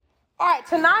All right,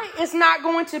 tonight is not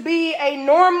going to be a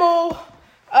normal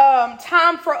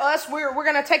time for us. We're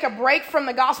going to take a break from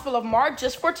the Gospel of Mark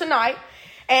just for tonight.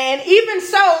 And even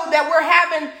so that we're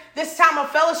having this time of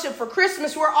fellowship for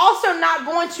Christmas, we're also not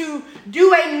going to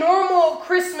do a normal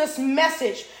Christmas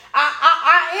message.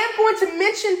 I am going to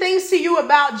mention things to you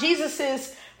about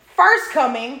Jesus's first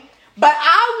coming, but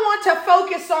I want to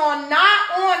focus on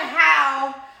not on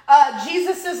how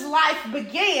Jesus's life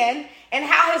began and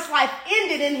how his life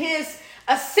ended in his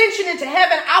ascension into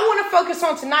heaven. I want to focus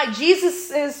on tonight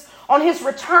on his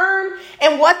return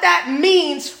and what that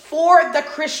means for the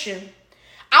Christian.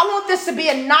 I want this to be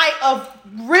a night of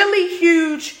really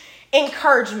huge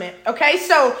encouragement. Okay,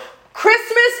 so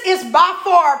Christmas is by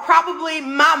far probably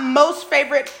my most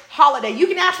favorite holiday. You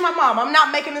can ask my mom. I'm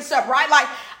not making this up, right? Like,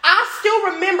 I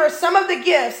still remember some of the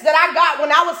gifts that I got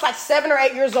when I was like 7 or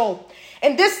 8 years old.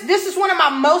 And this is one of my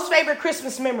most favorite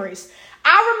Christmas memories.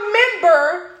 I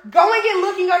remember going and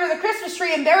looking under the Christmas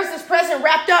tree, and there's this present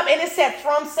wrapped up, and it said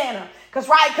 "From Santa."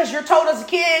 Because you're told as a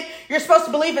kid, you're supposed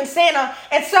to believe in Santa.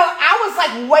 And so I was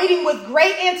like waiting with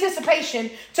great anticipation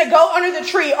to go under the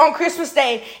tree on Christmas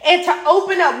Day and to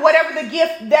open up whatever the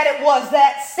gift that it was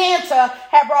that Santa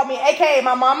had brought me, aka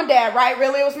my mom and dad, right?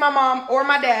 Really, it was my mom or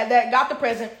my dad that got the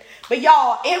present. But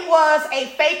y'all, it was a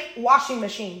fake washing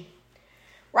machine.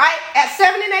 Right? At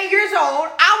 7 and 8 years old,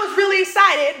 I was really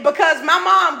excited because my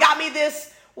mom got me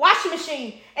this washing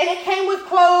machine. And it came with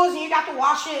clothes and you got to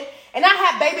wash it. And I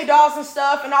had baby dolls and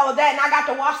stuff and all of that. And I got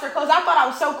to wash their clothes. I thought I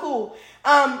was so cool.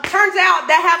 Turns out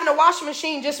that having a washing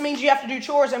machine just means you have to do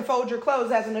chores and fold your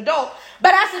clothes as an adult.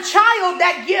 But as a child,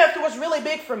 that gift was really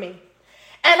big for me.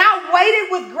 And I waited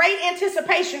with great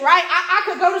anticipation, right? I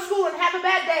could go to school and have a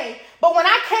bad day. But when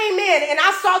I came in and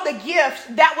I saw the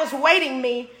gift that was waiting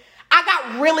me, I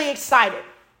got really excited.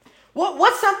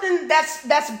 What's something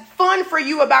that's fun for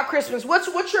you about Christmas?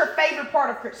 What's your favorite part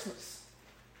of Christmas?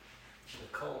 The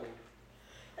cold.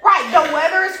 Right, the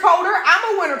weather is colder.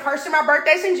 I'm a winter person. My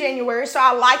birthday's in January, so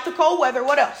I like the cold weather.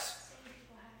 What else?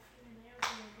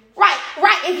 Right.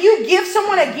 If you give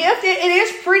someone a gift, it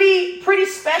is pretty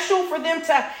special for them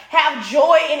to have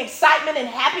joy and excitement and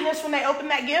happiness when they open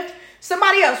that gift.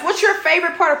 Somebody else, what's your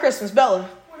favorite part of Christmas, Bella?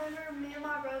 Whenever me and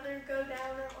my brother go down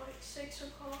at like 6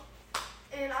 o'clock,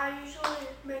 and I usually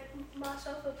make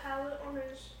myself a pallet on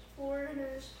his floor in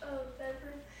his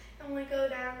bedroom, and we go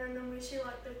down and then we see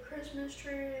like the Christmas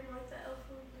tree and like the elf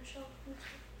on the shelf and stuff.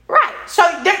 Right. So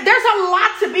there's a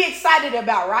lot to be excited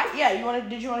about, right? Yeah.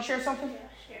 Did you want to share something? Yeah,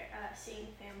 sure. Seeing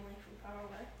family from far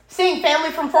away. Seeing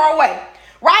family from far away.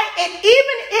 Right? And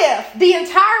even if the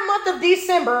entire month of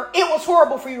December, it was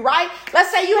horrible for you, right? Let's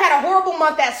say you had a horrible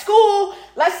month at school.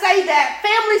 Let's say that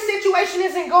family situation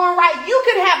isn't going right. You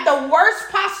could have the worst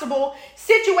possible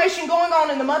situation going on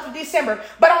in the month of December.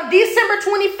 But on December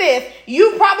 25th,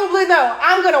 you probably know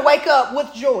I'm going to wake up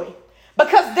with joy.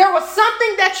 Because there was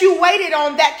something that you waited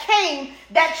on that came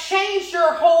that changed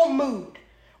your whole mood.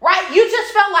 Right? You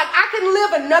just felt like I can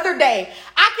live another day.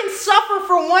 I can suffer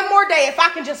for one more day if I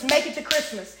can just make it to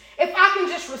Christmas. If I can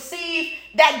just receive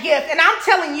that gift. And I'm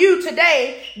telling you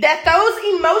today that those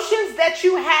emotions that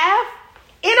you have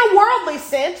in a worldly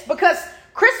sense, because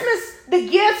Christmas, the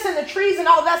gifts and the trees and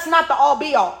all, that's not the all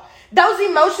be all. Those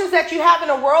emotions that you have in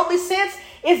a worldly sense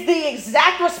is the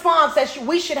exact response that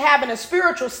we should have in a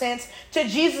spiritual sense to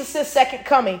Jesus' second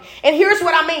coming. And here's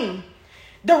what I mean.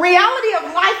 The reality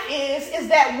of life is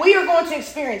that we are going to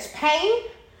experience pain.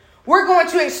 We're going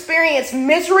to experience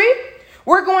misery.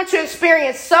 We're going to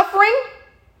experience suffering.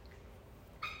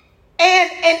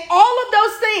 And all of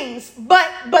those things.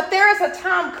 But there is a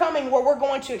time coming where we're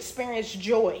going to experience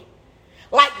joy.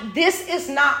 Like, this is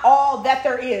not all that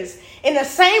there is. In the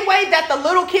same way that the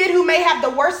little kid who may have the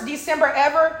worst December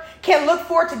ever can look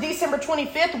forward to December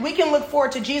 25th, we can look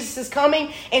forward to Jesus'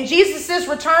 coming. And Jesus'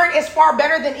 return is far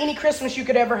better than any Christmas you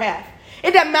could ever have.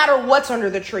 It doesn't matter what's under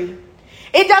the tree.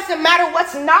 It doesn't matter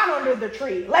what's not under the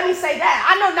tree. Let me say that.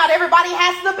 I know not everybody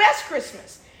has the best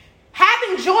Christmas.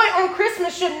 Having joy on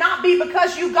Christmas should not be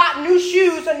because you got new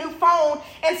shoes, a new phone,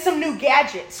 and some new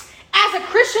gadgets. As a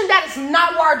Christian, that is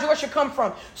not where our joy should come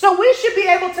from. So we should be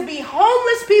able to be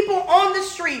homeless people on the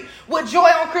street with joy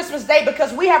on Christmas Day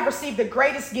because we have received the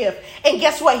greatest gift. And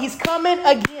guess what? He's coming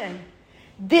again.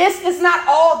 This is not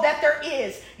all that there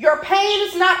is. Your pain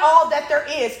is not all that there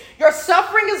is. Your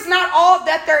suffering is not all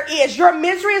that there is. Your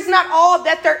misery is not all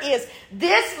that there is.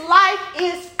 This life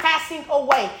is passing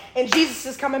away and Jesus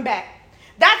is coming back.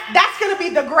 That's going to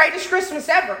be the greatest Christmas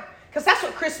ever because that's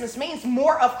what Christmas means,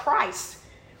 more of Christ.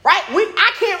 Right?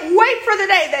 I can't wait for the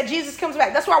day that Jesus comes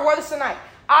back. That's why I wore this tonight.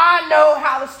 I know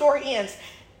how the story ends.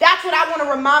 That's what I want to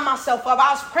remind myself of.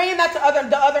 I was praying that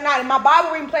the other night in my Bible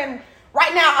reading plan.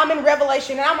 Right now, I'm in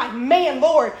Revelation, and I'm like, man,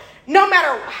 Lord, no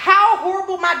matter how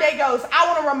horrible my day goes, I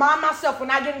want to remind myself when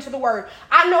I get into the Word.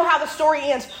 I know how the story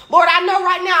ends. Lord, I know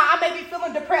right now I may be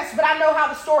feeling depressed, but I know how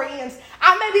the story ends.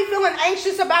 I may be feeling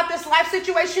anxious about this life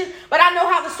situation, but I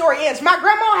know how the story ends. My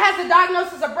grandma has a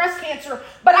diagnosis of breast cancer,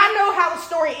 but I know how the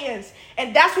story ends.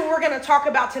 And that's what we're going to talk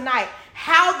about tonight,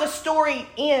 how the story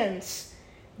ends.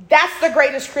 That's the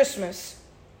greatest Christmas.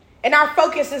 And our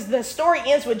focus is the story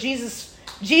ends with Jesus.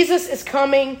 Jesus is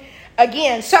coming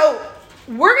again. So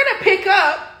we're going to pick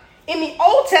up in the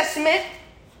Old Testament.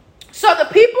 So the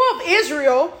people of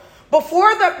Israel,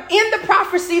 in the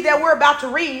prophecy that we're about to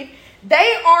read,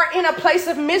 they are in a place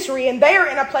of misery and they are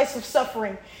in a place of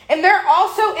suffering. And they're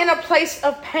also in a place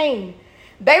of pain.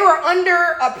 They were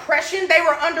under oppression. They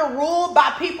were under rule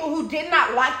by people who did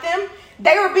not like them.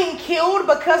 They were being killed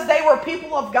because they were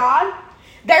people of God.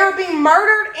 They were being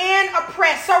murdered and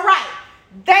oppressed. So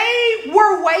they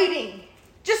were waiting.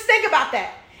 Just think about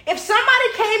that. If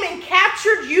somebody came and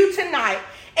captured you tonight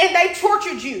and they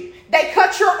tortured you, they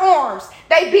cut your arms,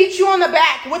 they beat you on the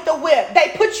back with the whip,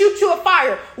 they put you to a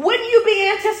fire, wouldn't you be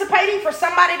anticipating for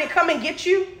somebody to come and get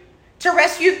you to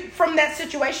rescue from that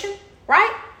situation?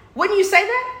 Right? Wouldn't you say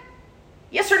that?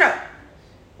 Yes or no?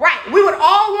 Right. We would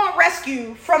all want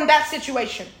rescue from that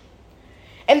situation.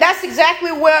 And that's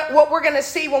exactly what we're going to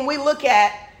see when we look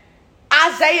at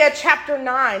Isaiah chapter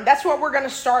 9. That's what we're going to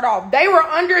start off. They were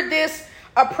under this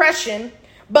oppression,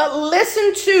 but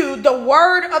listen to the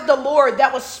word of the Lord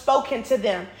that was spoken to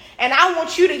them. And I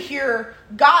want you to hear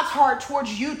God's heart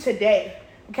towards you today.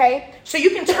 Okay? So you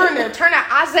can turn there. Turn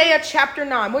to Isaiah chapter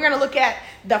 9. We're going to look at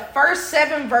the first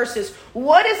 7 verses.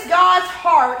 What is God's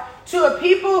heart to a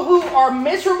people who are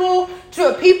miserable,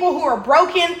 to a people who are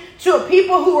broken, to a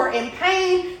people who are in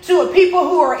pain, to a people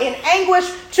who are in anguish,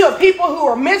 to a people who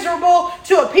are miserable,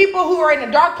 to a people who are in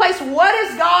a dark place? What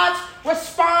is God's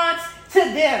response to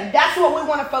them? That's what we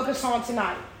want to focus on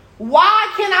tonight.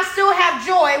 Why can I still have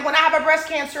joy when I have a breast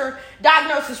cancer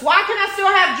diagnosis? Why can I still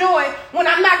have joy when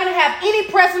I'm not going to have any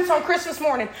presents on Christmas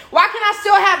morning? Why can I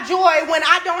still have joy when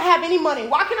I don't have any money?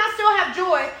 Why can I still have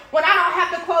joy when I don't have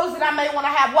the clothes that I may want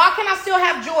to have? Why can I still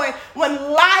have joy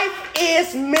when life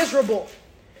is miserable?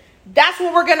 That's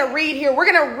what we're going to read here.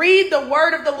 We're going to read the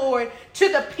word of the Lord to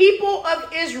the people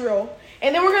of Israel,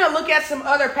 and then we're going to look at some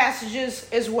other passages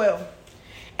as well.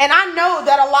 And I know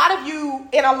that a lot of you,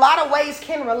 in a lot of ways,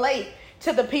 can relate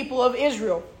to the people of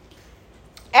Israel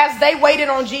as they waited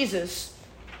on Jesus.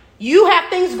 You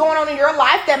have things going on in your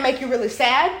life that make you really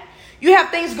sad. You have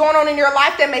things going on in your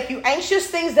life that make you anxious,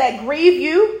 things that grieve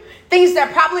you, things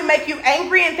that probably make you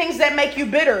angry, and things that make you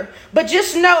bitter. But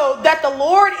just know that the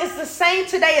Lord is the same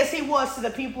today as he was to the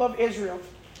people of Israel.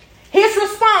 His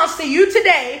response to you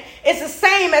today is the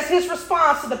same as his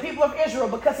response to the people of Israel,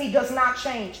 because he does not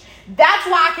change. That's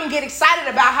why I can get excited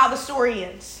about how the story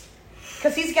ends,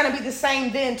 because he's going to be the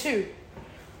same then too.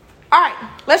 All right,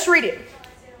 let's read it.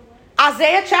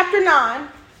 Isaiah chapter 9,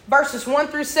 verses 1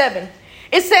 through 7.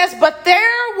 It says, "But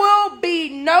there will be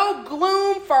no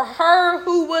gloom for her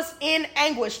who was in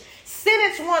anguish."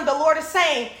 Sentence 1, the Lord is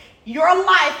saying, your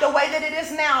life, the way that it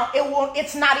is now,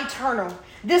 it's not eternal.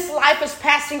 This life is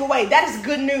passing away. That is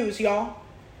good news, y'all.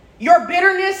 Your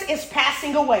bitterness is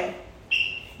passing away.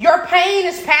 Your pain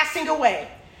is passing away.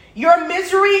 Your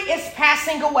misery is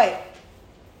passing away.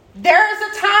 There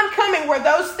is a time coming where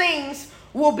those things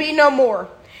will be no more.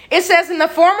 It says, "In the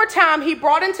former time, he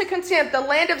brought into contempt the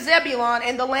land of Zebulun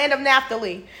and the land of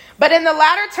Naphtali. But in the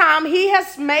latter time, he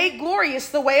has made glorious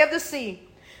the way of the sea,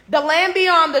 the land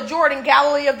beyond the Jordan,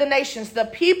 Galilee of the nations. The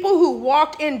people who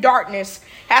walked in darkness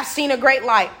have seen a great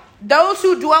light. Those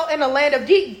who dwelt in a land of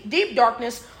deep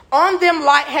darkness, on them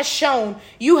light has shone.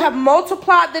 You have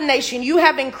multiplied the nation. You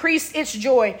have increased its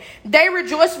joy. They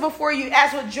rejoice before you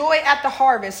as with joy at the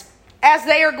harvest, as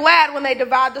they are glad when they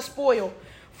divide the spoil.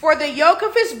 For the yoke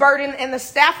of his burden and the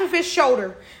staff of his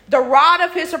shoulder, the rod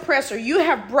of his oppressor, you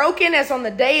have broken as on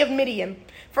the day of Midian.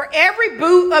 For every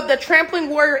boot of the trampling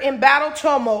warrior in battle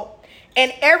tumult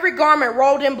and every garment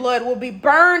rolled in blood will be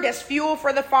burned as fuel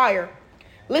for the fire."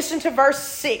 Listen to verse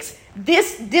 6.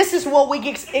 This is what we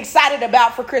get excited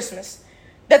about for Christmas.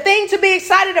 The thing to be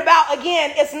excited about,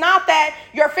 again, it's not that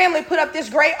your family put up this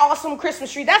great, awesome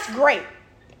Christmas tree. That's great.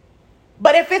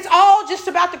 But if it's all just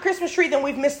about the Christmas tree, then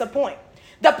we've missed the point.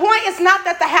 The point is not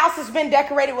that the house has been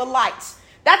decorated with lights.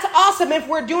 That's awesome if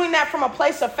we're doing that from a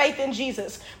place of faith in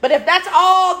Jesus. But if that's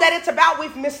all that it's about,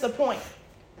 we've missed the point.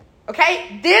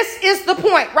 Okay? This is the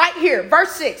point right here.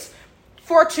 Verse 6.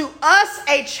 "For to us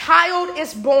a child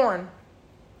is born.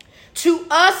 To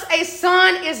us a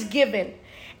son is given.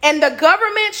 And the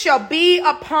government shall be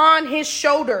upon his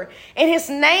shoulder, and his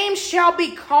name shall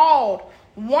be called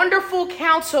Wonderful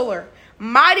Counselor,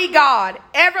 Mighty God,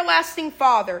 Everlasting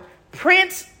Father,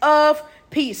 Prince of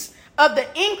Peace. Of the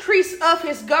increase of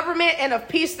his government and of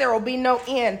peace there will be no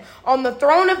end, on the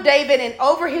throne of David and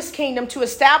over his kingdom, to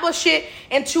establish it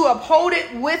and to uphold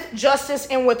it with justice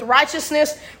and with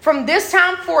righteousness from this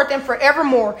time forth and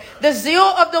forevermore. The zeal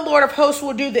of the Lord of hosts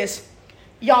will do this.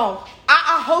 Y'all,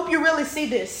 I hope you really see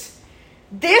this.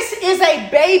 This is a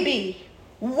baby.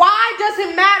 Why does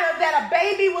it matter that a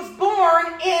baby was born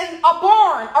in a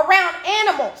barn around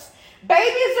animals?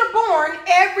 Babies are born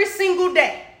every single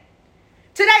day.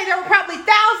 Today, there were probably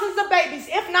thousands of babies,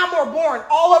 if not more, born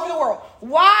all over the world.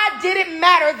 Why did it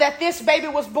matter that this baby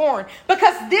was born?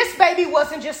 Because this baby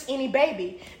wasn't just any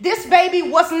baby. This baby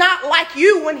was not like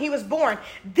you when he was born.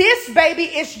 This baby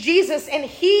is Jesus, and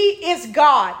he is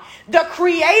God, the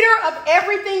creator of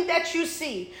everything that you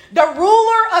see, the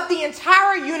ruler of the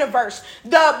entire universe,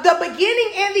 the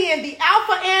beginning and the end, the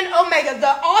Alpha and Omega,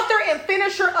 the author and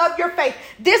finisher of your faith.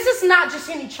 This is not just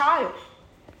any child.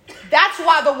 That's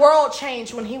why the world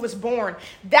changed when he was born.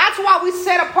 That's why we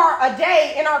set apart a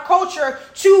day in our culture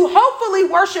to hopefully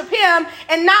worship him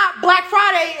and not Black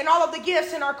Friday and all of the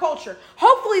gifts in our culture.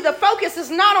 Hopefully the focus is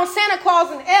not on Santa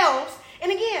Claus and elves.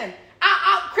 And again,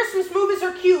 Christmas movies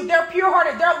are cute. They're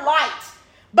pure-hearted. They're light.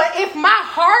 But if my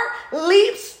heart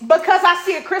leaps because I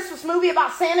see a Christmas movie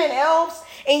about Santa and elves,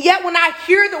 and yet when I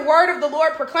hear the word of the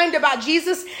Lord proclaimed about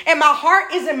Jesus and my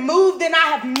heart isn't moved, then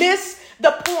I have missed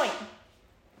the point.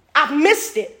 I've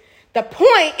missed it. The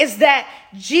point is that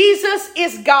Jesus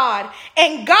is God,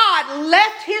 and God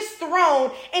left his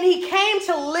throne and he came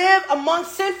to live among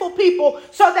sinful people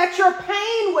so that your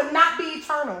pain would not be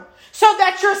eternal, so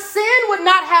that your sin would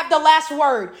not have the last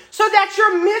word, so that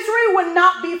your misery would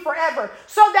not be forever,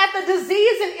 so that the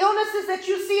disease and illnesses that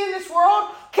you see in this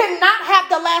world cannot have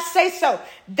the last say so.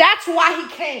 That's why he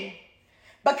came,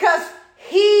 because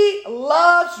he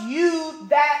loves you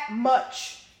that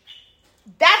much.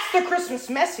 That's the Christmas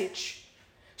message.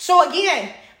 So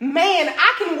again, man,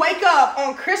 I can wake up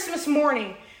on Christmas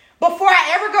morning before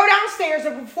I ever go downstairs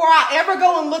or before I ever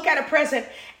go and look at a present,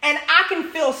 and I can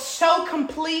feel so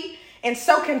complete and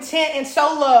so content and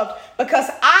so loved because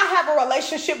I have a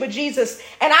relationship with Jesus,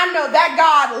 and I know that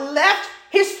God left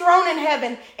his throne in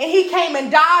heaven and he came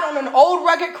and died on an old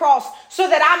rugged cross so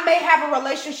that I may have a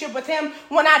relationship with him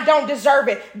when I don't deserve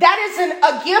it. That is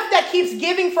a gift that keeps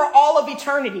giving for all of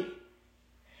eternity.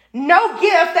 No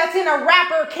gift that's in a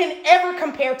wrapper can ever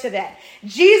compare to that.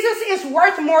 Jesus is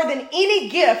worth more than any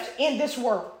gift in this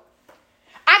world.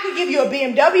 I could give you a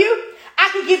BMW. I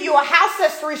could give you a house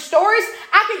that's 3 stories.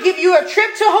 I could give you a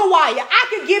trip to Hawaii. I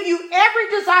could give you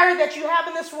every desire that you have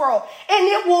in this world, and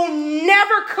it will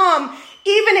never come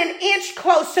even an inch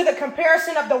close to the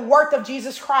comparison of the worth of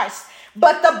Jesus Christ.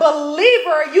 But the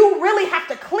believer, you really have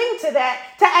to cling to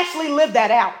that to actually live that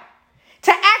out.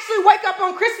 To actually wake up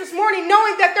on Christmas morning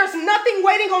knowing that there's nothing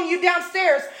waiting on you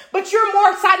downstairs, but you're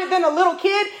more excited than a little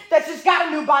kid that just got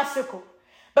a new bicycle.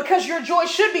 Because your joy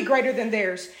should be greater than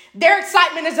theirs. Their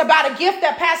excitement is about a gift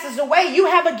that passes away. You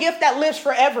have a gift that lives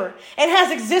forever and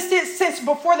has existed since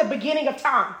before the beginning of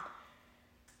time.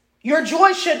 Your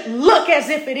joy should look as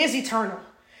if it is eternal,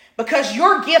 because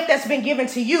your gift that's been given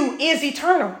to you is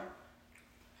eternal.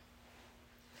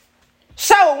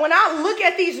 So when I look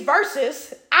at these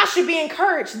verses, I should be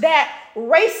encouraged that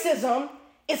racism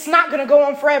is not going to go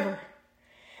on forever.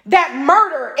 That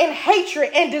murder and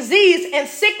hatred and disease and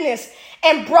sickness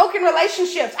and broken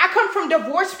relationships. I come from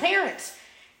divorced parents.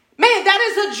 Man, that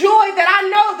is a joy that I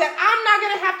know that I'm not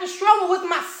going to have to struggle with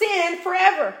my sin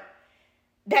forever.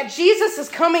 That Jesus is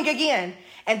coming again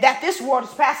and that this world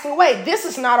is passing away. This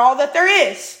is not all that there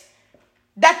is.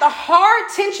 That the hard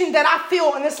tension that I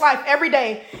feel in this life every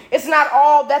day is not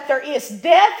all that there is.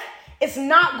 Death is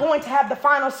not going to have the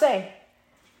final say.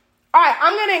 All right,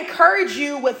 I'm going to encourage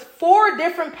you with 4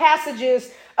 different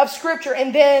passages of scripture,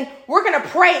 and then we're going to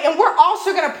pray, and we're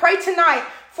also going to pray tonight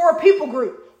for a people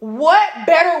group. What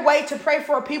better way to pray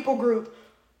for a people group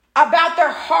about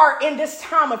their heart in this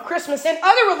time of Christmas? And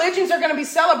other religions are going to be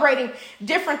celebrating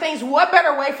different things. What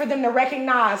better way for them to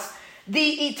recognize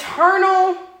the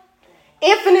eternal,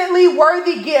 infinitely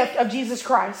worthy gift of Jesus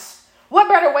Christ? What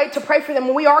better way to pray for them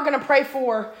when we are going to pray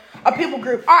for a people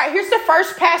group? All right, here's the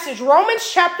first passage, Romans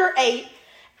chapter 8,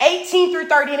 18 through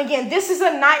 30. And again, this is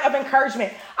a night of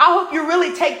encouragement. I hope you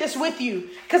really take this with you,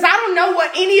 because I don't know what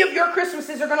any of your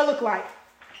Christmases are going to look like.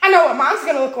 I know what mine's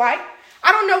going to look like.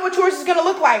 I don't know what yours is going to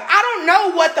look like. I don't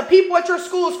know what the people at your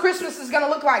school's Christmas is going to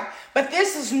look like. But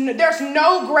there's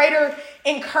no greater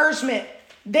encouragement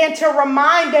than to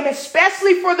remind them,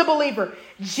 especially for the believer,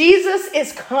 Jesus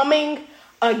is coming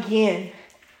again.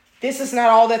 This is not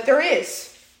all that there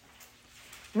is.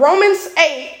 Romans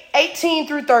 8:18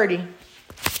 through 30.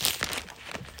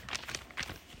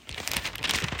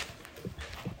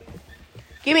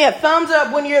 Give me a thumbs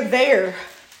up when you're there.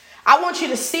 I want you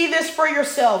to see this for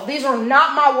yourself. These are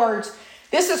not my words.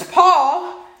 This is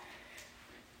Paul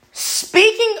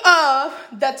speaking of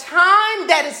the time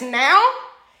that is now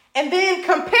and then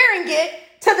comparing it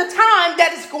to the time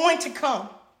that is going to come.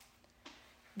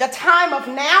 The time of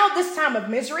now, this time of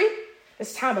misery,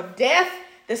 this time of death,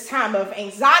 this time of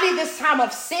anxiety, this time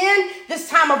of sin, this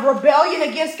time of rebellion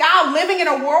against God, living in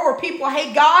a world where people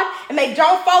hate God and they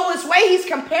don't follow his way. He's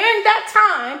comparing that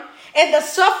time and the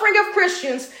suffering of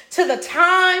Christians to the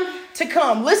time to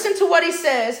come. Listen to what he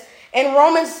says in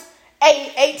Romans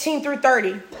 8:18 through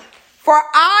 30. For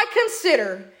I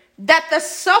consider that the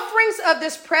sufferings of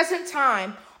this present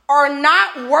time are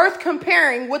not worth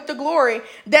comparing with the glory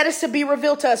that is to be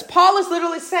revealed to us. Paul is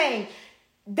literally saying,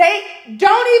 they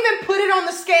don't even put it on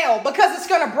the scale because it's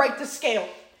going to break the scale.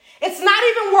 It's not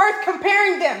even worth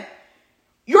comparing them.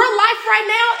 Your life right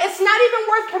now, it's not even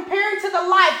worth comparing to the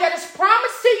life that is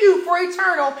promised to you for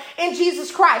eternal in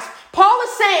Jesus Christ. Paul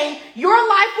is saying your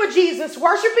life with Jesus,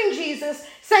 worshiping Jesus,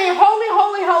 saying holy,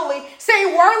 holy, holy,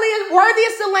 saying worthy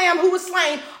is the Lamb who was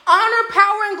slain, honor,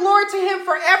 power, and glory to him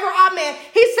forever. Amen.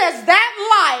 He says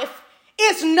that life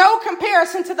is no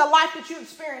comparison to the life that you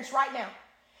experience right now.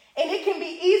 And it can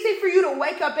be easy for you to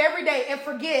wake up every day and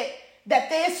forget that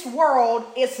this world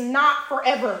is not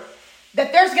forever.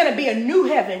 That there's going to be a new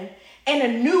heaven and a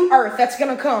new earth that's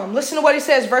going to come. Listen to what he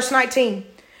says, verse 19.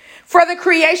 For the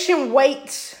creation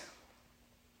waits.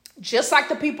 Just like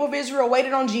the people of Israel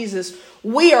waited on Jesus,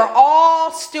 we are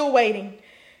all still waiting.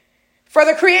 For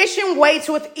the creation waits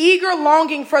with eager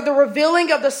longing for the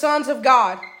revealing of the sons of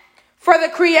God. For the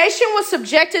creation was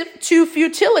subjected to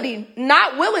futility,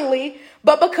 not willingly,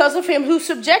 but because of him who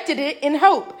subjected it in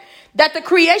hope, that the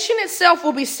creation itself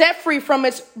will be set free from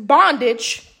its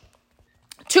bondage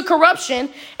to corruption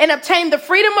and obtain the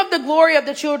freedom of the glory of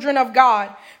the children of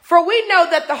God. For we know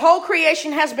that the whole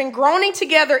creation has been groaning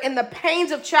together in the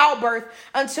pains of childbirth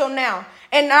until now.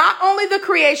 And not only the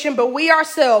creation, but we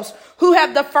ourselves, who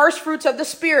have the first fruits of the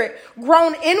Spirit,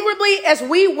 groan inwardly as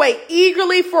we wait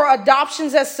eagerly for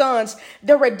adoptions as sons,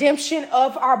 the redemption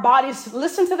of our bodies.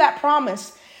 Listen to that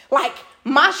promise. Like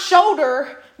my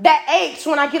shoulder that aches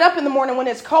when I get up in the morning when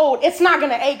it's cold, it's not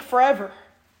going to ache forever.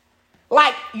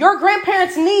 Like your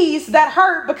grandparents' knees that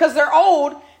hurt because they're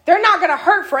old, they're not going to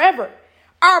hurt forever.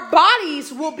 Our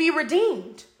bodies will be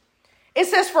redeemed. It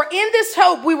says, for in this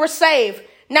hope we were saved.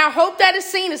 Now hope that is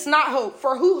seen is not hope,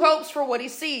 for who hopes for what he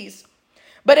sees?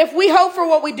 But if we hope for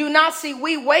what we do not see,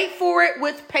 we wait for it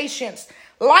with patience.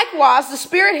 Likewise, the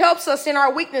Spirit helps us in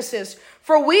our weaknesses,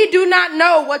 for we do not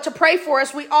know what to pray for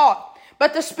as we ought.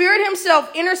 But the Spirit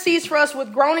himself intercedes for us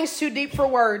with groanings too deep for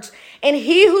words. And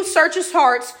he who searches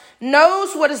hearts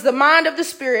knows what is the mind of the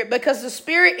Spirit, because the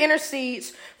Spirit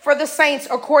intercedes for the saints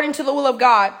according to the will of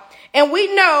God. And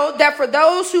we know that for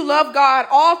those who love God,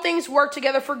 all things work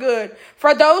together for good,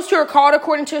 for those who are called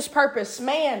according to his purpose.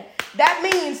 Man, that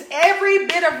means every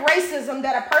bit of racism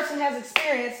that a person has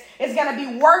experienced is going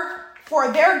to be worked for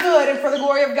their good and for the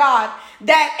glory of God.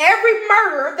 That every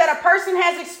murder that a person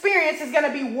has experienced is going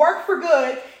to be worked for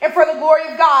good and for the glory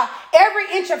of God. Every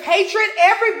inch of hatred,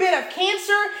 every bit of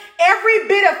cancer, every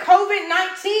bit of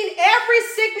COVID-19, every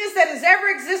sickness that has ever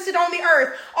existed on the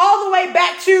earth, all the way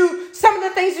back to some of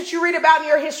the things that you read about in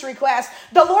your history class.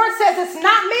 The Lord says it's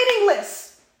not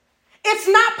meaningless. It's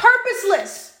not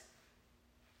purposeless.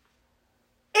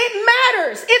 It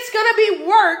matters. It's going to be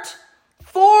worked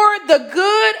for the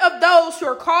good of those who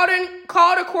are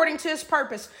called according to his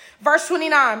purpose. Verse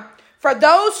 29, for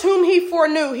those whom he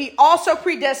foreknew, he also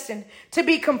predestined to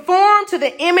be conformed to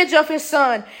the image of his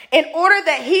Son, in order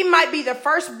that he might be the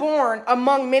firstborn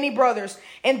among many brothers.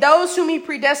 And those whom he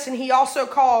predestined, he also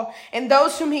called. And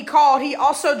those whom he called, he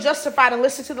also justified. And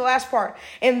listen to the last part.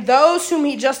 And those whom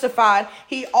he justified,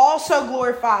 he also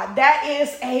glorified. That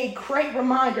is a great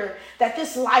reminder that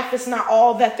this life is not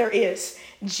all that there is.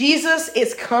 Jesus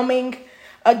is coming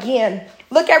again.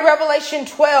 Look at Revelation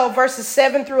 12, verses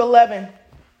 7 through 11.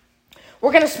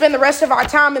 We're going to spend the rest of our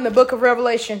time in the book of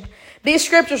Revelation. These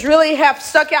scriptures really have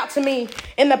stuck out to me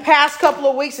in the past couple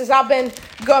of weeks as I've been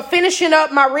finishing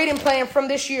up my reading plan from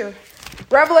this year.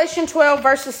 Revelation 12,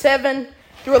 verses 7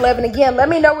 through 11. Again, let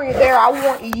me know when you're there. I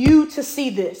want you to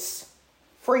see this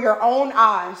for your own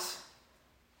eyes.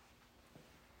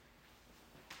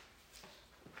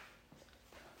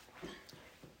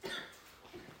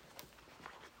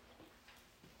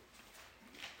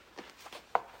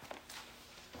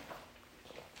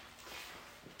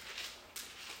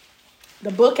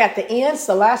 The book at the end, it's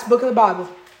the last book of the Bible.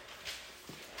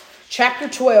 Chapter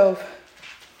 12,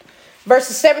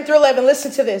 verses 7 through 11.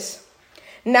 Listen to this.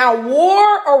 Now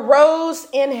war arose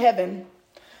in heaven.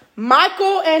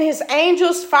 Michael and his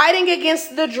angels fighting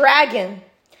against the dragon.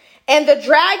 And the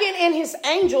dragon and his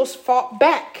angels fought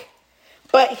back.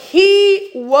 But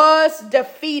he was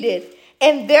defeated.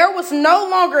 And there was no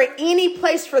longer any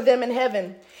place for them in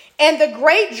heaven. And the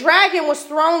great dragon was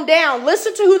thrown down.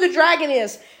 Listen to who the dragon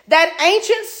is. That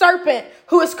ancient serpent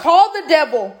who is called the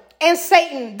devil and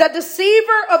Satan, the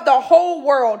deceiver of the whole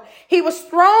world. He was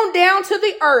thrown down to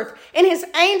the earth, and his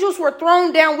angels were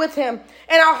thrown down with him.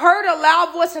 And I heard a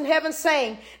loud voice in heaven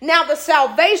saying, now the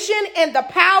salvation and the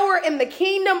power and the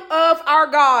kingdom of our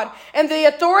God and the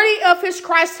authority of his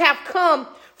Christ have come.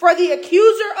 For the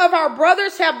accuser of our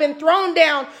brothers have been thrown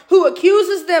down, who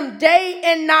accuses them day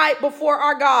and night before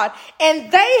our God.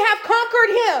 And they have conquered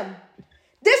him.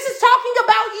 This is talking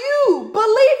about you,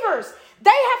 believers. They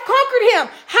have conquered him.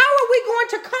 How are we going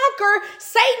to conquer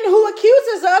Satan, who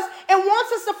accuses us and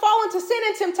wants us to fall into sin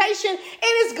and temptation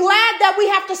and is glad that we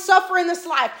have to suffer in this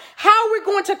life? How are we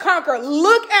going to conquer?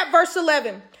 Look at verse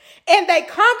 11. And they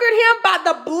conquered him by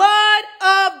the blood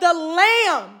of the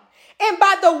Lamb and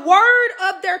by the word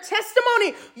of their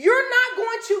testimony. You're not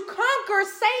going to conquer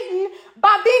Satan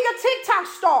by being a TikTok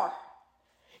star.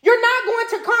 You're not going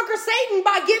to conquer Satan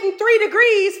by getting 3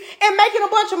 degrees and making a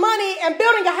bunch of money and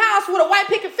building a house with a white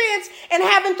picket fence and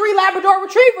having 3 Labrador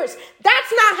retrievers.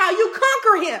 That's not how you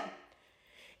conquer him.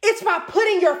 It's by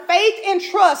putting your faith and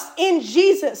trust in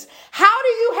Jesus. How do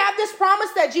you have this promise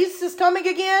that Jesus is coming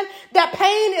again? That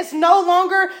pain is no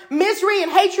longer misery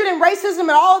and hatred and racism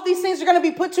and all of these things are going to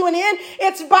be put to an end?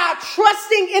 It's by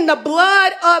trusting in the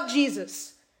blood of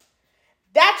Jesus.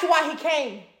 That's why he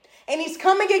came. And he's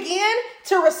coming again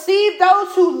to receive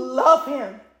those who love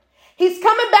him. He's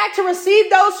coming back to receive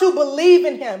those who believe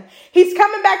in him. He's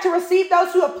coming back to receive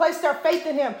those who have placed their faith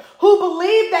in him, who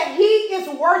believe that he is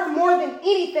worth more than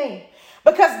anything.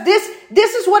 Because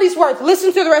this is what he's worth.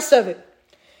 Listen to the rest of it.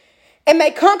 And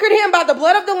they conquered him by the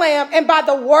blood of the Lamb and by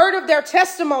the word of their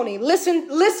testimony. Listen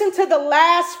to the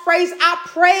last phrase. I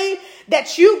pray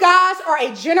that you guys are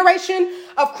a generation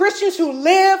of Christians who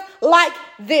live like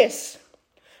this.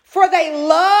 For they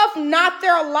love not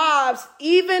their lives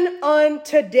even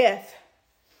unto death.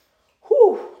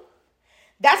 Whew.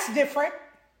 That's different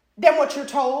than what you're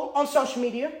told on social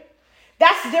media.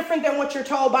 That's different than what you're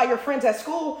told by your friends at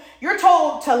school. You're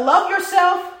told to love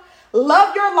yourself,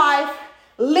 love your life,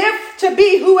 live to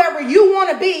be whoever you want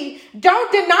to be.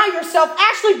 Don't deny yourself.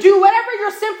 Actually do whatever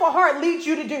your sinful heart leads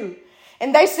you to do.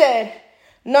 And they said,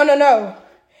 no.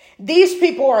 These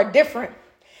people are different.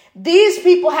 These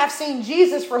people have seen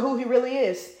Jesus for who he really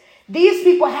is. These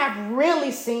people have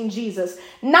really seen Jesus.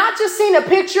 Not just seen a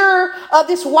picture of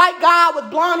this white guy with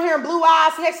blonde hair and blue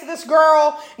eyes next to this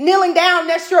girl kneeling down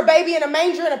next to her baby in a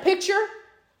manger in a picture.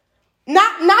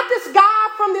 Not this guy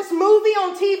from this movie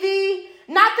on TV.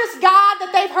 Not this God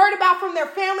that they've heard about from their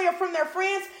family or from their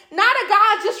friends. Not a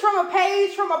God just from a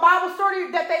page from a Bible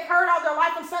story that they've heard all their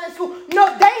life in Sunday school.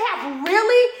 No, they have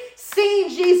really seen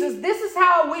Jesus. This is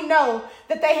how we know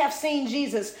that they have seen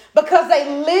Jesus. Because they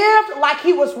lived like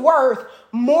he was worth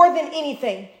more than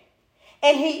anything.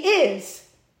 And he is.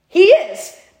 He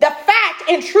is. The fact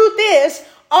and truth is,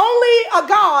 only a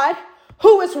God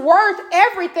who is worth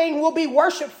everything will be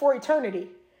worshiped for eternity.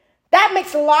 That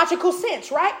makes logical sense,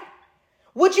 right?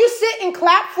 Would you sit and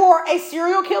clap for a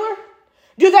serial killer?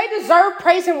 Do they deserve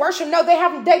praise and worship? No,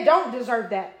 they don't deserve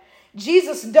that.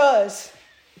 Jesus does.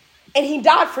 And he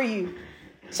died for you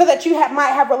so that you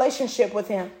might have a relationship with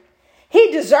him. He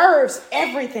deserves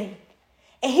everything.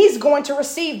 And he's going to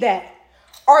receive that.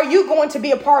 Are you going to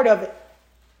be a part of it?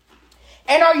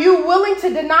 And are you willing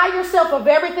to deny yourself of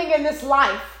everything in this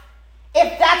life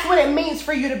if that's what it means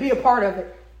for you to be a part of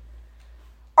it?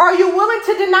 Are you willing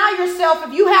to deny yourself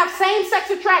if you have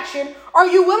same-sex attraction? Are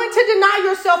you willing to deny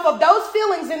yourself of those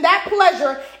feelings and that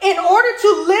pleasure in order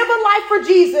to live a life for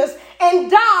Jesus and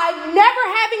die never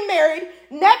having married,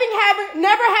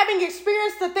 never having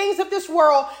experienced the things of this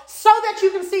world so that you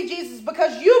can see Jesus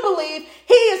because you believe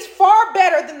he is far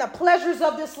better than the pleasures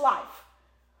of this life?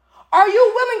 Are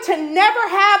you willing to never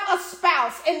have a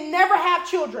spouse and never have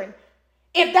children?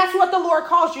 If that's what the Lord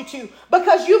calls you to,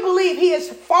 because you believe he is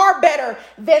far better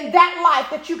than that life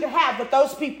that you can have with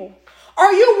those people.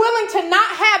 Are you willing to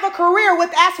not have a career with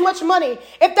as much money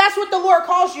if that's what the Lord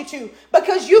calls you to,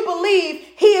 because you believe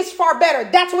he is far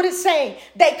better? That's what it's saying.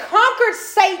 They conquered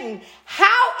Satan.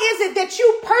 How is it that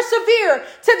you persevere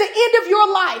to the end of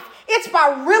your life? It's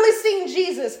by really seeing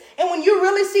Jesus. And when you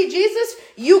really see Jesus,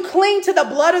 you cling to the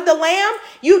blood of the Lamb.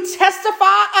 You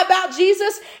testify about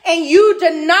Jesus and you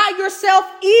deny yourself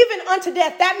even unto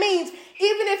death, that means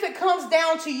even if it comes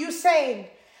down to you saying,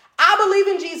 I believe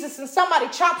in Jesus, and somebody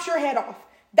chops your head off.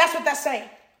 That's what that's saying.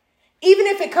 Even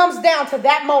if it comes down to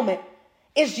that moment,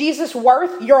 is Jesus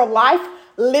worth your life?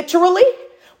 Literally.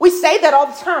 We say that all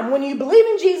the time. When you believe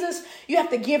in Jesus, you have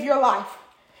to give your life.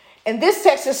 And this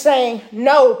text is saying,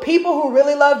 no, people who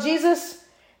really love Jesus,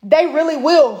 they really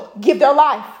will give their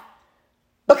life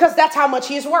because that's how much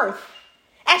he is worth.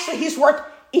 Actually, he's worth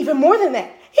even more than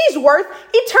that. He's worth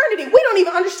eternity. We don't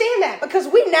even understand that because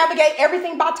we navigate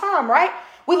everything by time, right?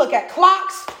 We look at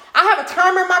clocks. I have a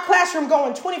timer in my classroom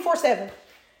going 24/7.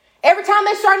 Every time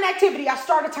they start an activity, I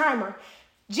start a timer.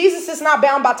 Jesus is not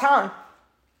bound by time.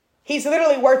 He's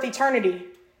literally worth eternity,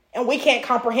 and we can't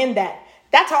comprehend that.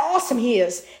 That's how awesome he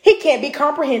is. He can't be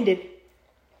comprehended.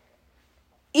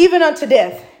 Even unto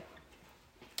death.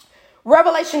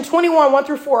 Revelation 21, 1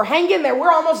 through 4. Hang in there.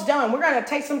 We're almost done. We're going to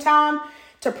take some time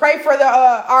to pray for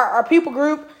our people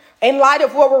group in light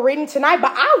of what we're reading tonight.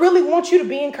 But I really want you to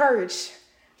be encouraged.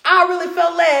 I really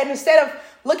felt led, instead of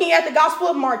looking at the Gospel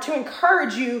of Mark, to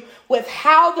encourage you with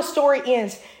how the story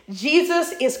ends.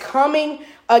 Jesus is coming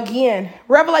again.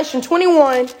 Revelation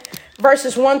 21,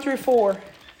 verses 1 through 4.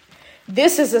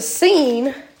 This is a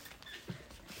scene,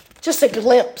 just a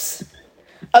glimpse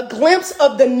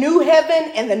of the new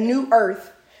heaven and the new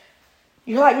earth.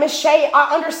 You're like, Miss Shay,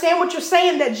 I understand what you're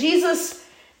saying, that Jesus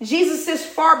is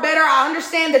far better. I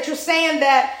understand that you're saying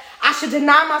that I should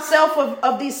deny myself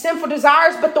of these sinful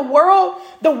desires, but the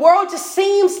world just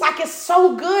seems like it's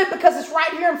so good because it's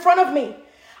right here in front of me.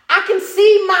 I can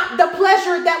see the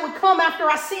pleasure that would come after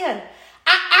I sin.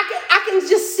 I can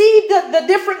just see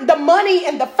the money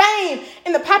and the fame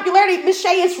and the popularity. Miss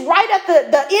Shay, it's right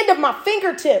at the end of my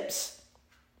fingertips.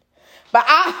 But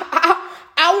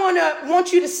I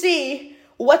want you to see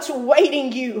what's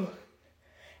waiting you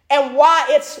and why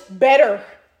it's better,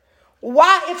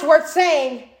 why it's worth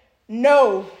saying,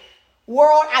 no,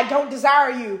 world, I don't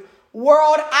desire you.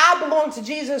 World, I belong to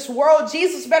Jesus. World,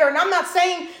 Jesus better. And I'm not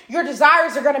saying your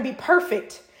desires are going to be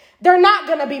perfect. They're not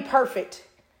going to be perfect.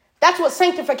 That's what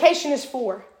sanctification is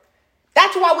for.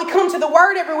 That's why we come to the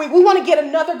word every week. We want to get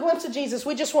another glimpse of Jesus.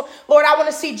 We just want, Lord, I want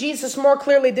to see Jesus more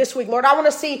clearly this week. Lord, I want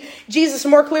to see Jesus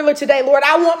more clearly today. Lord,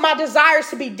 I want my desires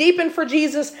to be deepened for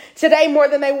Jesus today more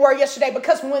than they were yesterday.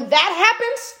 Because when that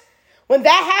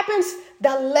happens,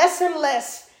 the less and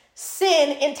less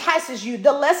sin entices you.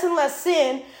 The less and less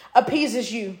sin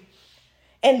appeases you.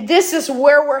 And this is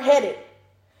where we're headed.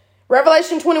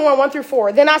 Revelation 21, 1 through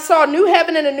 4. Then I saw a new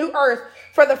heaven and a new earth,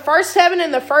 for the first heaven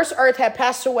and the first earth had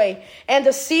passed away, and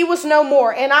the sea was no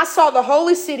more. And I saw the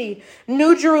holy city,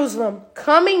 New Jerusalem,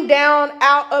 coming down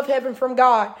out of heaven from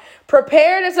God,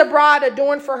 prepared as a bride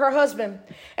adorned for her husband.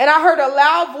 And I heard a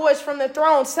loud voice from the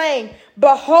throne saying,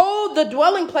 behold, the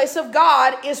dwelling place of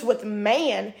God is with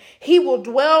man. He will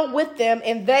dwell with them,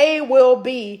 and they will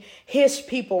be his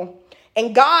people.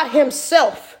 And God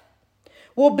himself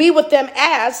will be with them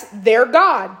as their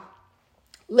God.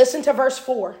 Listen to verse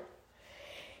 4.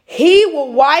 He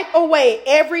will wipe away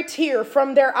every tear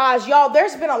from their eyes. Y'all,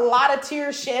 there's been a lot of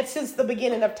tears shed since the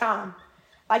beginning of time.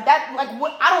 Like that,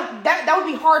 that would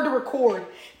be hard to record.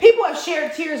 People have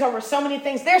shared tears over so many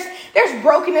things. There's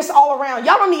brokenness all around.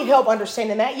 Y'all don't need help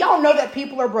understanding that. Y'all know that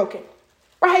people are broken,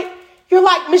 right? You're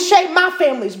like, Miss Shay, my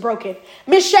family's broken.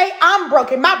 Miss Shay, I'm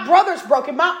broken. My brother's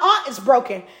broken. My aunt is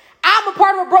broken. I'm a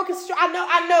part of a broken story.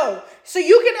 I know. So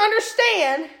you can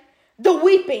understand the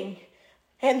weeping.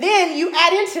 And then you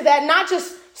add into that not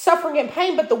just suffering and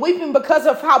pain, but the weeping because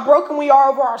of how broken we are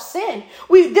over our sin.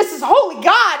 This is holy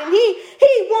God, and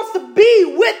He wants to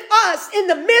be with us in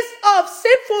the midst of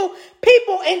sinful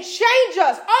people and change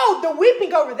us. Oh, the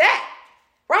weeping over that,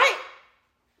 right?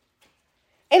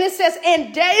 And it says,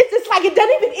 and death, it's like it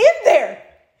doesn't even end there.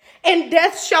 And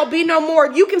death shall be no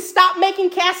more. You can stop making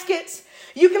caskets.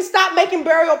 You can stop making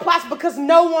burial plots because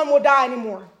no one will die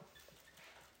anymore.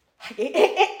 Then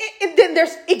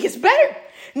it gets better.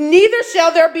 Neither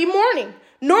shall there be mourning,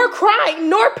 nor crying,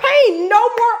 nor pain, no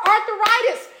more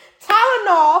arthritis.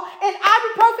 Tylenol and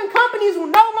ibuprofen companies will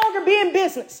no longer be in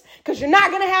business because you're not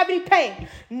going to have any pain.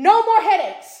 No more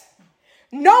headaches,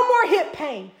 no more hip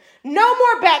pain, no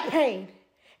more back pain.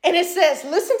 And it says,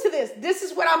 listen to this. This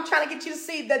is what I'm trying to get you to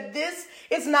see, that this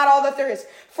is not all that there is.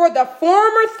 For the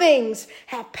former things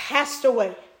have passed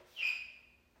away.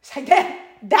 It's like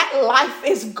that life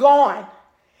is gone.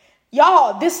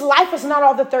 Y'all, this life is not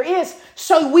all that there is.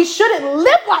 So we shouldn't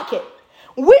live like it.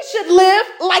 We should live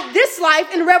like this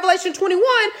life in Revelation 21,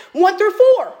 1 through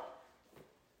 4.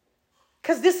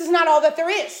 Because this is not all that there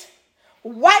is.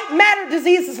 White matter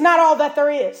disease is not all that there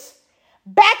is.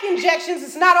 Back injections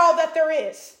is not all that there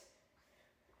is.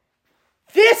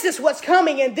 This is what's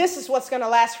coming, and this is what's going to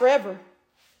last forever.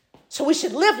 So we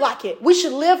should live like it. We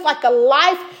should live like a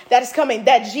life that is coming,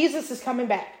 that Jesus is coming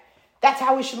back. That's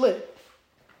how we should live.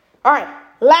 All right,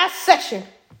 last section.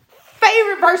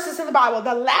 Favorite verses in the Bible,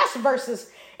 the last verses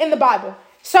in the Bible.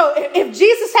 So if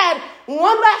Jesus had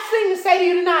one last thing to say to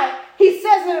you tonight, he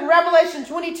says it in Revelation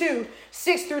 22,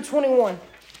 6 through 21.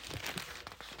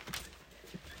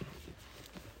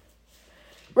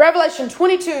 Revelation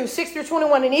 22, 6 through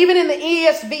 21. And even in the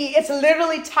ESV, it's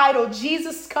literally titled,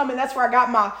 Jesus is coming. That's where I got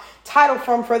my title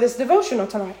from for this devotional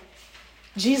tonight.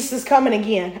 Jesus is coming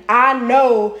again. I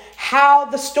know how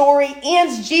the story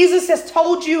ends. Jesus has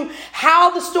told you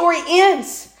how the story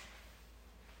ends.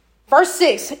 Verse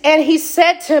 6, and he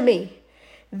said to me,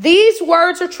 these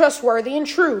words are trustworthy and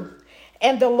true.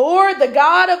 And the Lord, the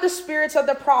God of the spirits of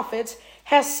the prophets,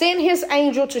 has sent his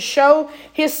angel to show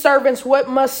his servants what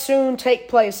must soon take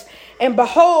place. And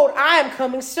behold, I am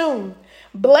coming soon.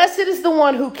 Blessed is the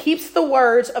one who keeps the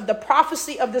words of the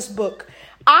prophecy of this book.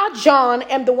 I, John,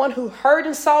 am the one who heard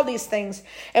and saw these things.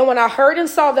 And when I heard and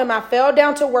saw them, I fell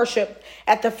down to worship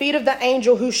at the feet of the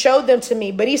angel who showed them to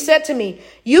me. But he said to me,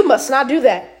 you must not do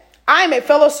that. I am a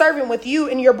fellow servant with you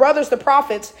and your brothers, the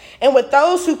prophets, and with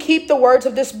those who keep the words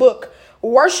of this book.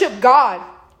 Worship God.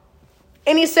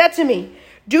 And he said to me,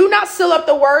 do not seal up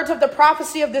the words of the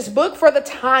prophecy of this book, for the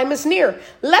time is near.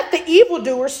 Let the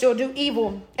evildoer still do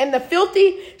evil, and the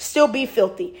filthy still be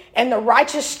filthy, and the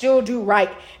righteous still do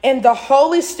right, and the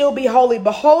holy still be holy.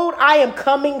 Behold, I am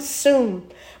coming soon,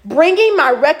 bringing my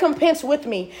recompense with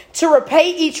me to repay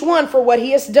each one for what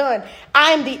he has done.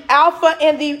 I am the Alpha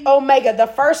and the Omega, the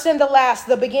first and the last,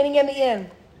 the beginning and the end.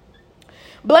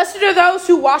 Blessed are those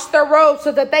who wash their robes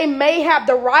so that they may have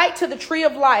the right to the tree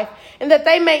of life and that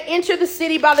they may enter the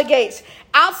city by the gates.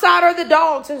 Outside are the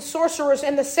dogs and sorcerers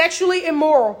and the sexually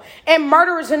immoral and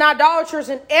murderers and idolaters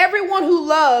and everyone who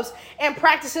loves and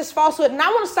practices falsehood. And I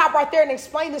want to stop right there and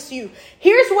explain this to you.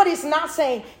 Here's what he's not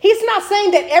saying. He's not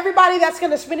saying that everybody that's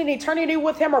going to spend an eternity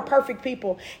with him are perfect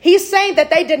people. He's saying that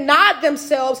they denied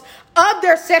themselves of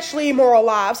their sexually immoral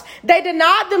lives. They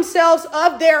denied themselves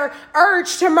of their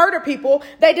urge to murder people.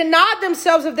 They denied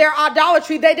themselves of their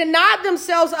idolatry. They denied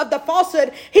themselves of the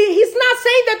falsehood. He's not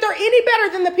saying that they're any better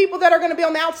than the people that are going to be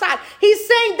on the outside. He's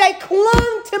saying they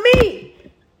clung to me.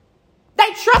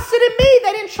 They trusted in me.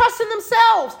 They didn't trust in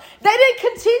themselves. They didn't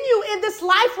continue in this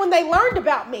life when they learned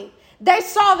about me. They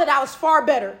saw that I was far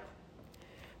better.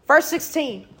 Verse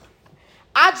 16.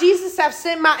 I, Jesus, have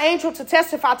sent my angel to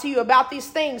testify to you about these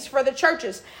things for the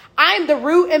churches. I am the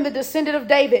root and the descendant of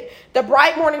David, the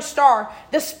bright morning star.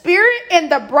 The Spirit and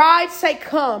the bride say,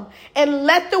 come. And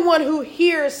let the one who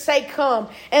hears say, come.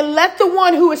 And let the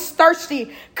one who is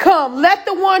thirsty come. Let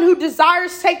the one who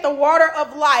desires take the water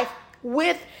of life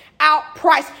without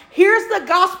price. Here's the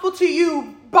gospel to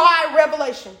you by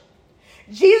revelation.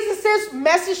 Jesus'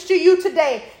 message to you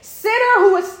today, sinner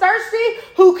who is thirsty,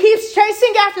 who keeps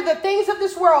chasing after the things of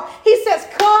this world, he says,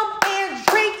 come and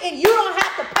drink and you don't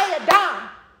have to pay a dime.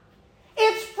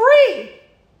 It's free.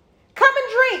 Come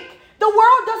and drink. The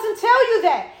world doesn't tell you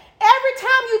that. Every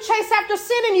time you chase after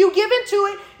sin and you give into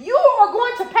it, you are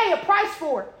going to pay a price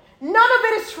for it. None of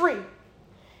it is free.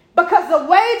 Because the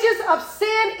wages of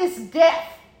sin is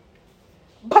death.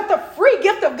 But the free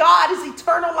gift of God is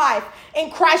eternal life in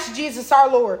Christ Jesus our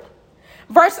Lord.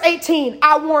 Verse 18,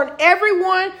 I warn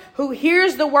everyone who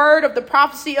hears the word of the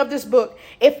prophecy of this book.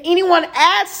 If anyone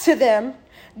adds to them,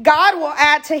 God will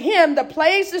add to him the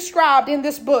plagues described in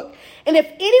this book. And if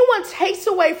anyone takes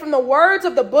away from the words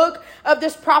of the book of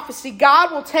this prophecy,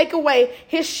 God will take away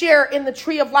his share in the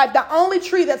tree of life. The only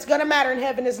tree that's going to matter in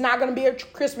heaven is not going to be a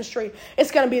Christmas tree.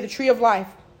 It's going to be the tree of life.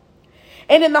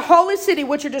 And in the holy city,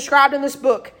 which are described in this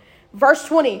book, verse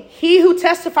 20, he who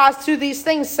testifies to these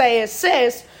things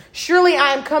says, surely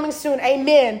I am coming soon.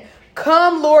 Amen.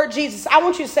 Come, Lord Jesus. I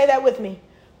want you to say that with me.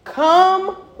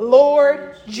 Come,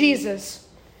 Lord Jesus.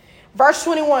 Verse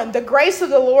 21, the grace of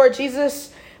the Lord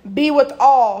Jesus be with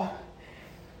all.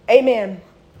 Amen.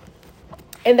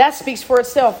 And that speaks for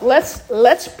itself.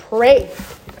 Let's pray.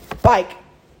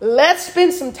 Let's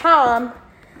spend some time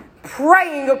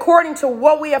praying according to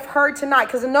what we have heard tonight,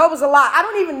 because I know it was a lot. I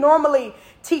don't even normally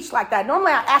teach like that.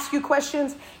 Normally I ask you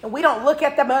questions and we don't look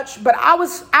at them much, but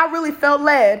I really felt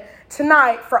led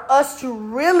tonight for us to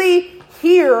really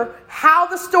hear how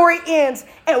the story ends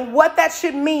and what that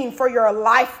should mean for your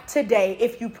life today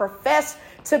if you profess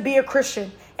to be a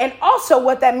Christian, and also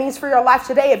what that means for your life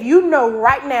today if you know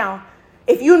right now,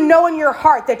 if you know in your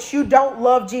heart that you don't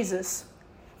love Jesus.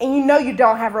 And you know you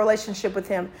don't have a relationship with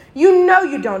him. You know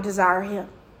you don't desire him.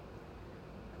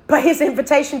 But his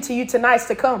invitation to you tonight is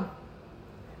to come.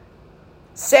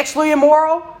 Sexually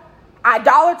immoral,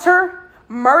 idolater,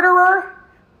 murderer,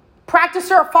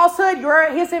 practicer of falsehood,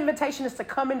 his invitation is to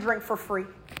come and drink for free.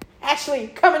 Actually,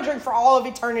 come and drink for all of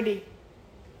eternity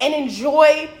and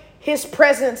enjoy his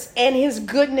presence and his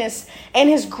goodness and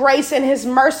his grace and his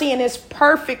mercy and his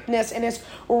perfectness and his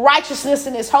righteousness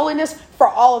and his holiness for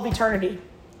all of eternity.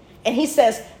 And he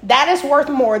says that is worth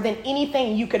more than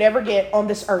anything you could ever get on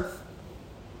this earth.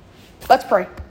 Let's pray.